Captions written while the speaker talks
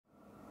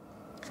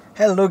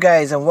Hello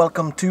guys, and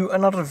welcome to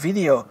another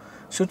video.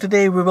 So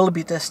today we will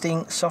be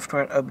testing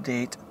software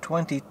update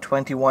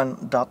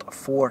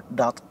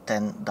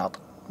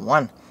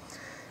 2021.4.10.1.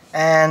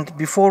 And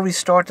before we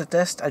start the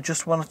test, I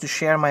just wanted to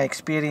share my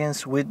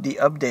experience with the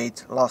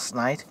update last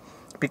night,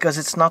 because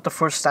it's not the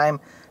first time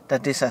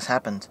that this has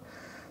happened.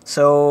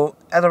 So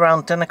at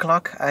around 10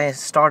 o'clock I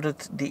started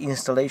the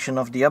installation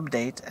of the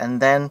update,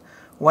 and then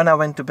when I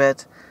went to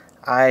bed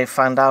I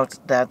found out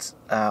that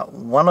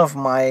one of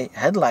my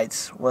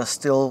headlights was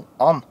still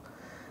on,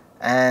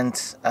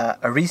 and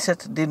a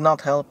reset did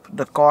not help.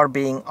 The car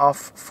being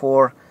off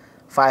for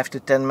 5 to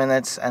 10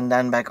 minutes and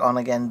then back on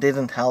again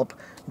didn't help.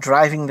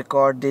 Driving the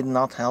car did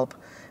not help,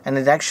 and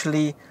it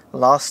actually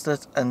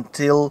lasted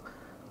until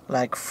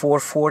like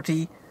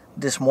 4:40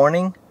 this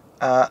morning,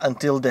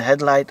 until the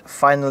headlight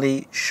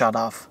finally shut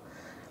off.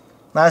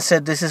 Now, I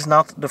said this is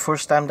not the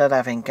first time that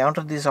I've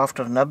encountered this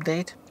after an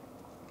update.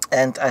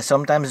 And I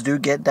sometimes do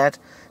get that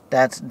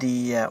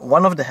the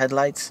one of the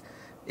headlights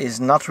is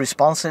not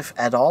responsive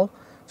at all.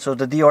 So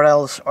the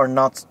DRLs are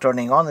not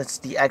turning on, it's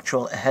the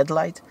actual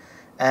headlight,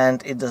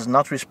 and it does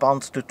not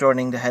respond to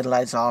turning the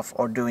headlights off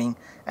or doing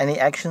any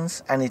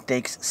actions, and it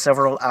takes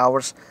several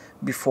hours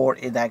before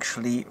it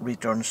actually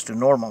returns to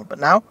normal. But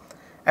now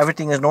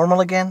everything is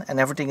normal again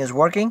and everything is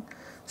working.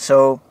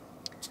 So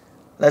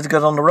let's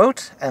get on the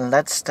road and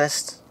let's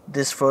test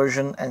this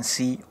version and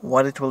see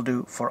what it will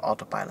do for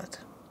AutoPilot.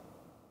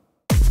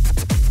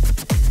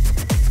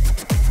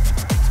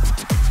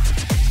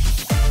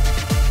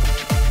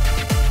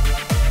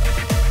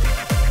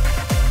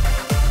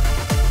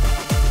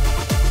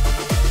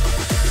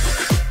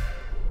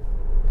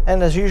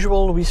 And as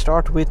usual, we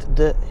start with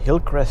the hill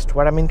crest,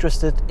 where I'm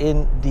interested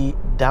in the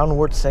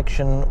downward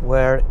section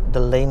where the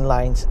lane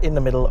lines in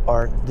the middle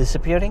are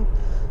disappearing.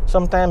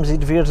 Sometimes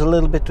it veers a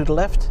little bit to the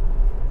left.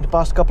 In the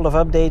past couple of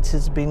updates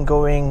it's been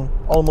going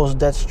almost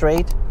dead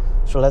straight.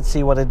 So let's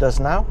see what it does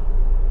now.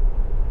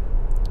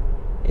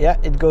 Yeah,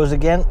 it goes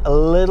again a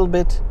little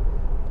bit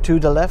to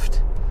the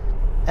left.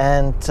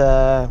 And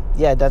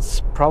yeah, that's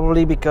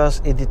probably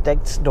because it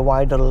detects the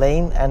wider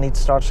lane and it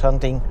starts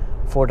hunting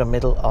for the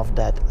middle of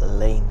that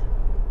lane.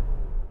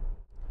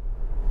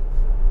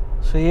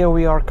 So here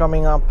we are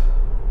coming up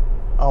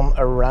on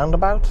a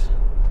roundabout.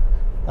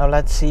 Now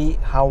let's see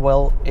how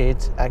well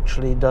it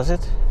actually does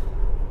it,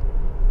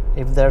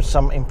 if there's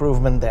some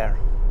improvement there.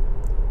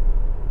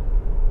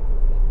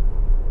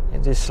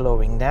 It is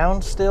slowing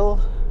down still,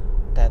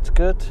 that's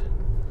good.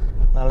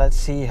 Now let's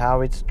see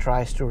how it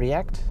tries to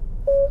react.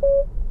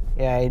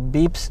 Yeah, it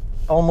beeps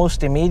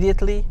almost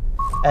immediately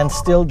and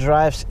still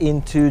drives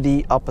into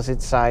the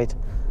opposite side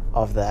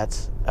of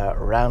that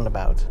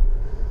roundabout.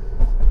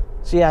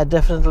 So yeah,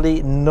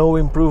 definitely no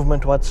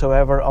improvement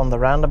whatsoever on the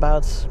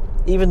roundabouts,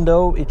 even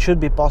though it should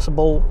be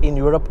possible in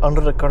Europe under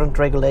the current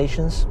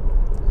regulations,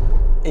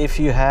 if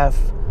you have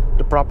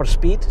the proper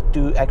speed,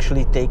 to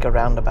actually take a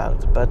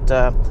roundabout. But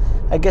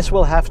I guess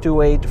we'll have to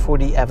wait for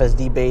the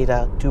FSD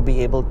Beta to be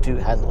able to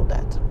handle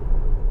that.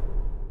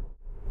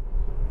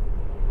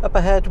 Up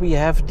ahead we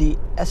have the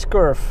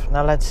S-curve.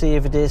 Now let's see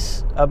if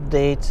this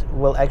update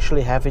will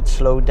actually have it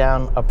slow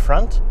down up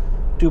front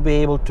to be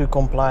able to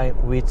comply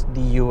with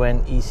the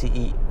UN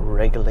ECE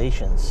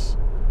regulations.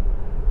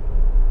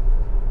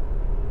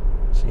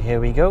 So here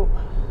we go.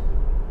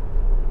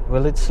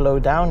 Will it slow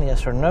down,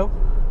 yes or no?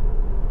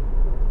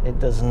 It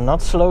does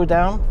not slow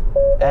down,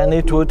 and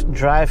it would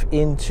drive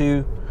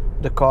into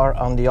the car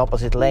on the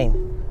opposite lane.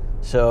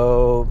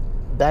 So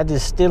that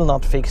is still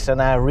not fixed,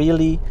 and I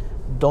really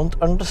don't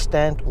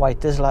understand why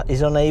Tesla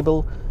is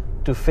unable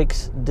to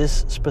fix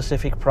this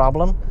specific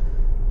problem,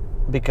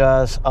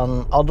 because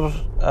on other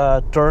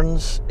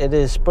turns it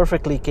is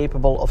perfectly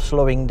capable of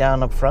slowing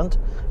down up front,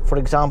 for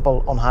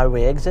example on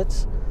highway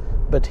exits,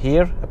 but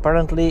here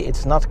apparently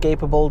it's not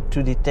capable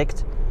to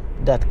detect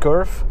that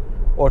curve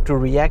or to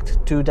react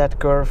to that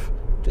curve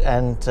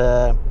and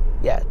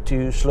yeah,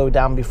 to slow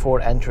down before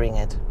entering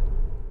it.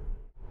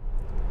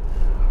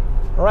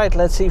 Alright,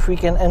 let's see if we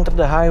can enter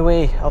the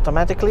highway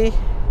automatically.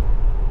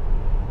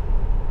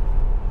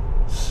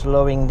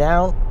 Slowing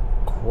down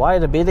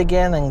quite a bit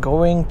again and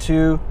going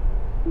to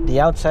the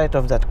outside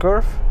of that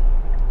curve.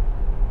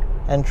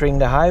 Entering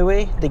the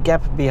highway. The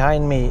gap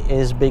behind me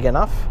is big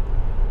enough.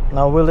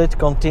 Now will it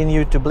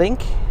continue to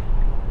blink?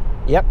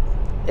 Yep,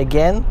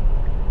 again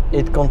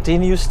it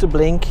continues to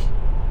blink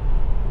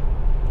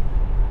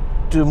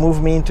to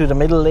move me into the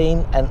middle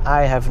lane, and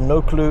I have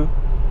no clue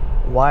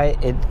why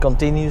it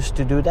continues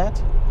to do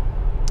that.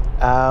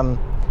 And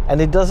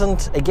it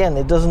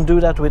doesn't do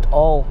that with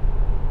all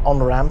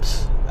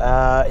on-ramps.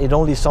 It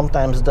only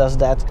sometimes does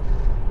that,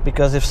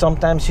 because if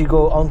sometimes you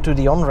go onto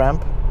the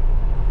on-ramp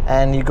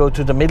and you go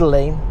to the middle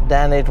lane,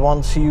 then it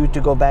wants you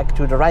to go back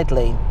to the right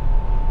lane.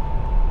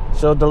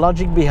 So the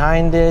logic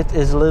behind it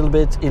is a little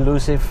bit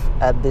elusive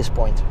at this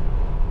point.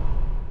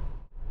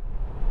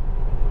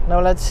 Now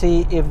let's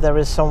see if there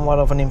is somewhat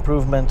of an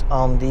improvement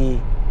on the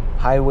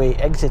highway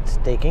exit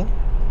taking.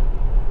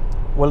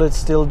 Will it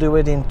still do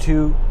it in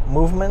 2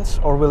 movements,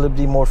 or will it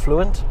be more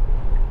fluent?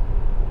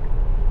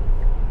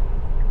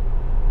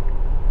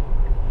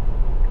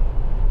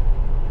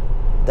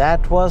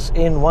 that was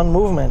in one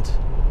movement.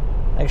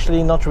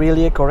 Actually, not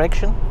really a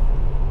correction.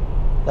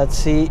 Let's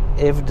see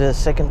if the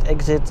second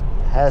exit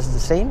has the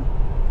same.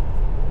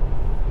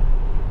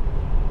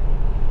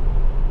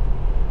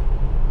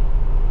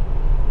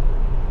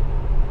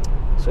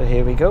 So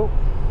here we go.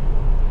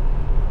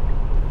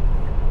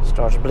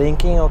 Starts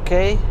blinking,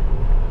 okay.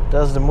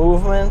 Does the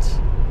movement.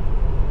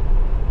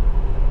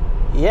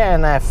 Yeah,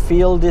 and I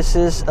feel this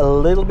is a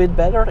little bit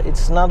better.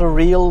 It's not a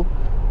real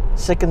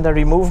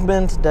secondary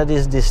movement that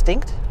is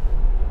distinct.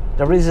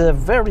 There is a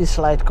very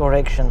slight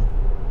correction,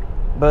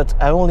 but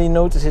I only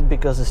notice it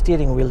because the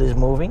steering wheel is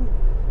moving.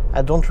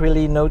 I don't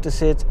really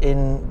notice it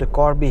in the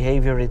car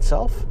behavior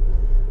itself.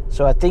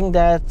 So I think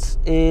that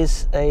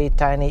is a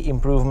tiny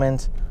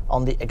improvement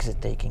on the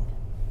exit taking.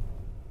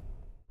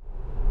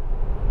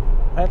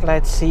 Right,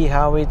 let's see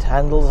how it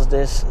handles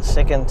this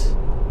second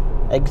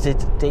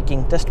exit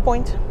taking test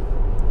point.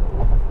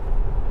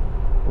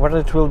 Whether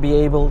it will be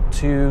able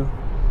to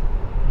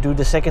do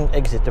the second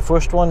exit. The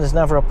first one is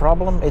never a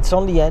problem, it's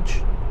on the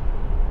edge,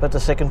 but the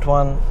second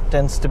one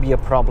tends to be a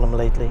problem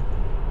lately.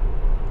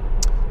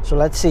 So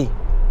let's see.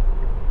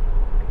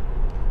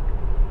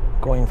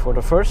 Going for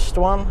the first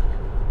one.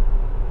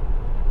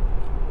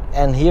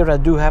 And here I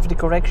do have the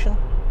correction.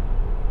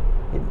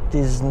 It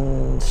is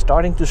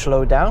starting to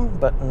slow down,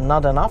 but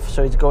not enough,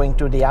 so it's going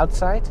to the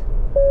outside,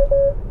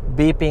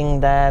 beeping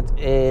that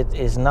it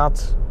is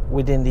not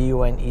within the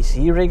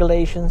UNECE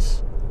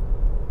regulations.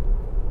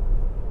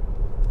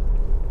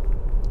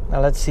 Now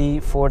let's see,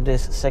 for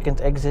this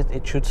second exit,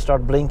 it should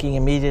start blinking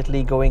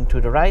immediately, going to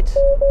the right.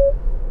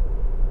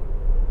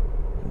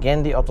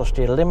 Again, the auto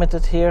steer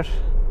limited here.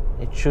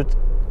 It should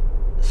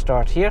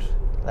start here.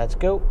 Let's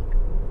go.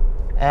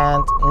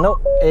 And no,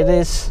 it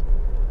is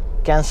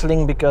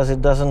cancelling because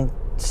it doesn't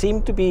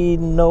seem to be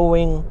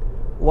knowing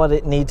what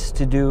it needs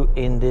to do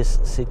in this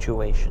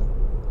situation.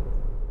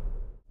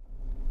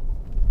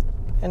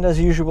 And as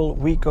usual,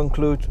 we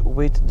conclude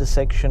with the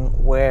section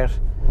where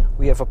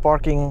we have a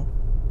parking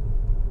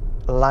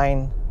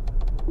line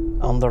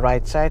on the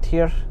right side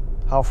here,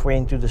 halfway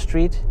into the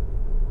street,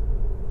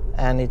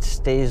 and it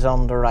stays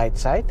on the right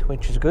side,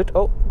 which is good.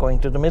 Oh, going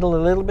to the middle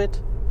a little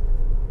bit.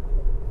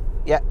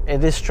 Yeah,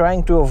 it is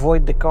trying to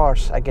avoid the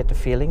cars, I get the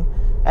feeling,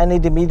 and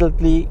it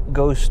immediately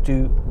goes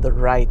to the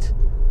right.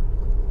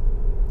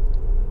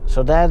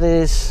 So that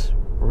is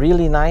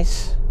really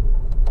nice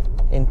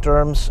in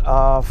terms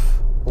of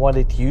what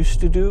it used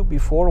to do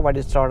before, when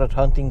it started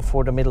hunting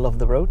for the middle of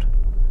the road.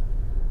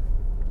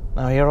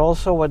 Now here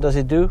also, what does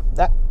it do?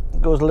 That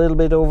goes a little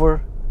bit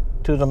over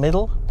to the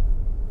middle.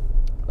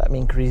 Let me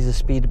increase the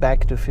speed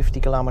back to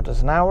 50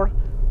 kilometers an hour.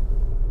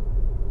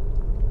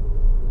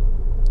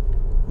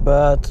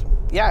 But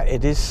yeah,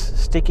 it is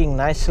sticking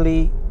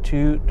nicely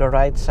to the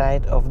right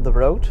side of the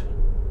road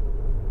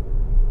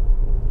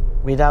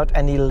without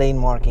any lane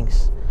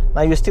markings.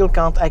 Now you still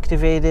can't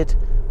activate it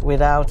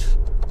without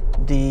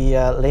the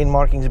lane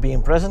markings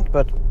being present,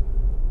 but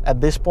at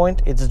this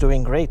point it's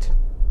doing great.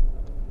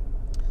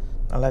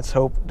 Now let's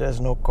hope there's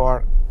no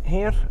car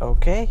here.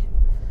 Okay,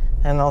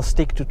 and I'll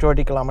stick to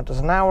 30 kilometers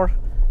an hour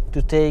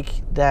to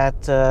take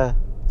that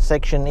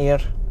section here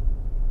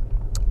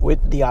with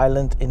the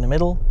island in the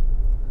middle.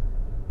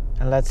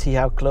 And let's see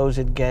how close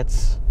it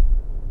gets.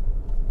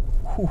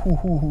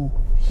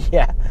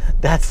 Yeah,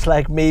 that's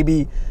like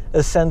maybe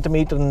a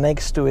centimeter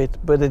next to it,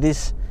 but it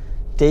is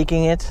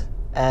taking it.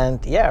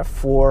 And yeah,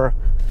 for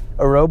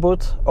a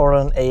robot or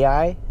an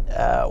AI,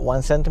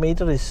 1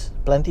 centimeter is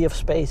plenty of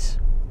space.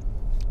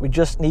 We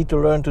just need to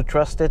learn to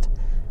trust it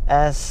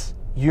as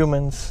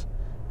humans,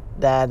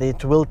 that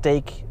it will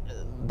take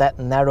that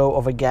narrow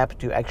of a gap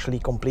to actually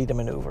complete a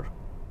maneuver.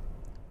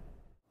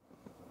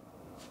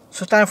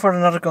 So time for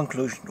another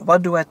conclusion.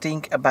 What do I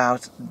think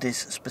about this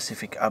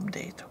specific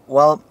update?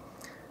 Well,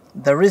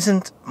 there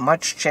isn't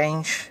much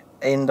change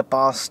in the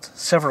past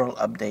several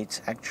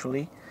updates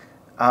actually.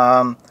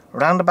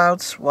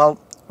 Roundabouts, well,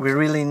 we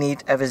really need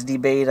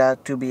FSD Beta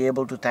to be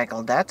able to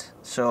tackle that.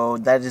 So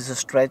that is a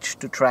stretch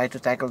to try to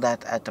tackle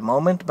that at the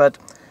moment, but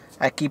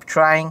I keep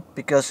trying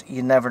because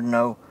you never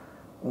know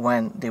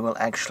when they will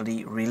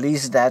actually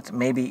release that,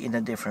 maybe in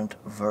a different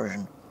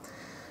version.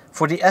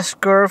 For the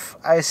S-curve,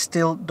 I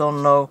still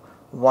don't know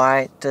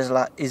why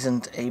Tesla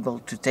isn't able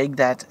to take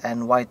that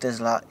and why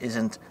Tesla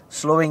isn't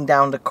slowing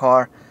down the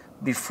car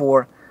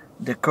before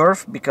the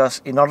curve,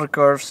 because in other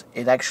curves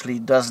it actually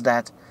does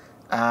that.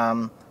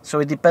 So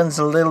it depends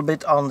a little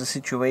bit on the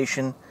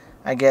situation,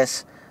 I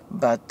guess,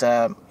 but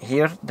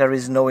here there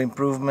is no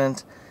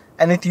improvement,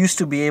 and it used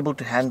to be able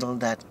to handle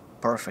that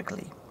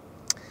perfectly.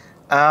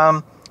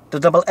 The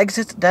double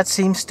exit, that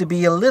seems to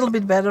be a little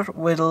bit better,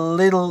 with a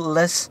little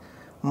less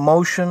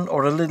motion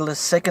or a little less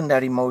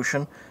secondary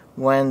motion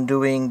when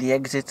doing the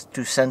exit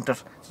to center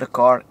the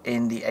car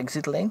in the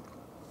exit lane.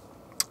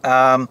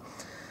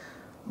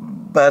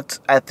 But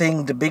I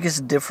think the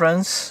biggest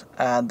difference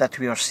that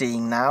we are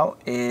seeing now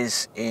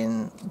is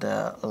in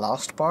the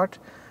last part,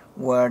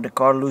 where the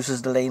car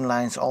loses the lane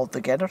lines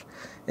altogether.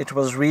 It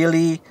was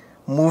really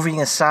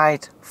moving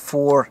aside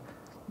for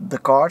the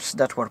cars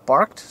that were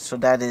parked, so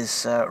that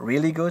is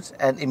really good.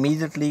 And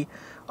immediately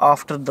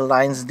after the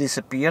lines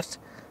disappeared,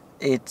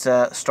 it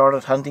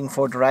started hunting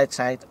for the right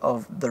side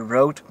of the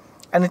road,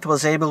 and it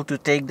was able to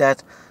take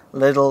that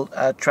little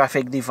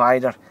traffic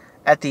divider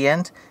at the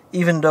end,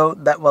 even though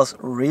that was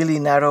really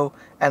narrow,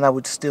 and I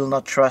would still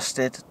not trust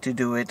it to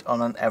do it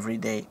on an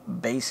everyday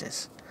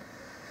basis.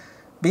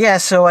 But yeah,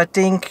 so I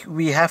think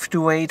we have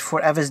to wait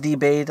for FSD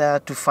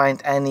Beta to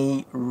find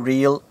any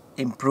real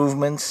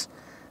improvements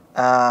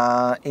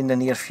in the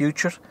near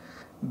future,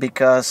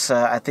 because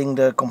I think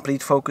the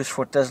complete focus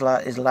for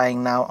Tesla is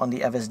lying now on the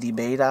FSD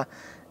Beta,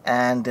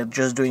 and they're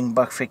just doing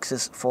bug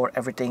fixes for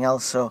everything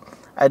else. So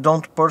I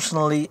don't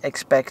personally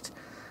expect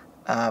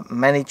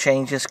many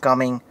changes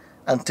coming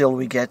until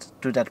we get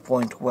to that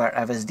point where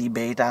FSD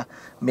Beta,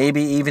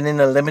 maybe even in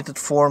a limited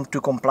form to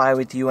comply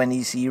with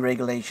UNEC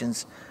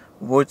regulations,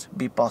 would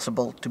be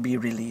possible to be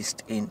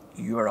released in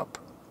Europe.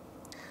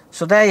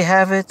 So there you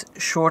have it,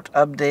 short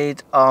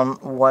update on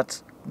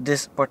what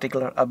this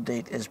particular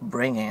update is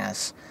bringing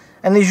us.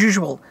 And as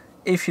usual,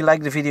 if you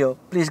like the video,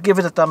 please give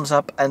it a thumbs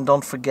up and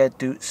don't forget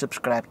to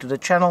subscribe to the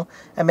channel,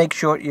 and make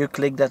sure you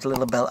click that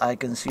little bell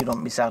icon so you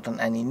don't miss out on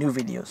any new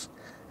videos.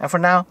 And for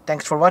now,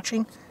 thanks for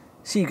watching.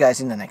 See you guys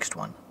in the next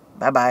one.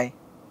 Bye bye.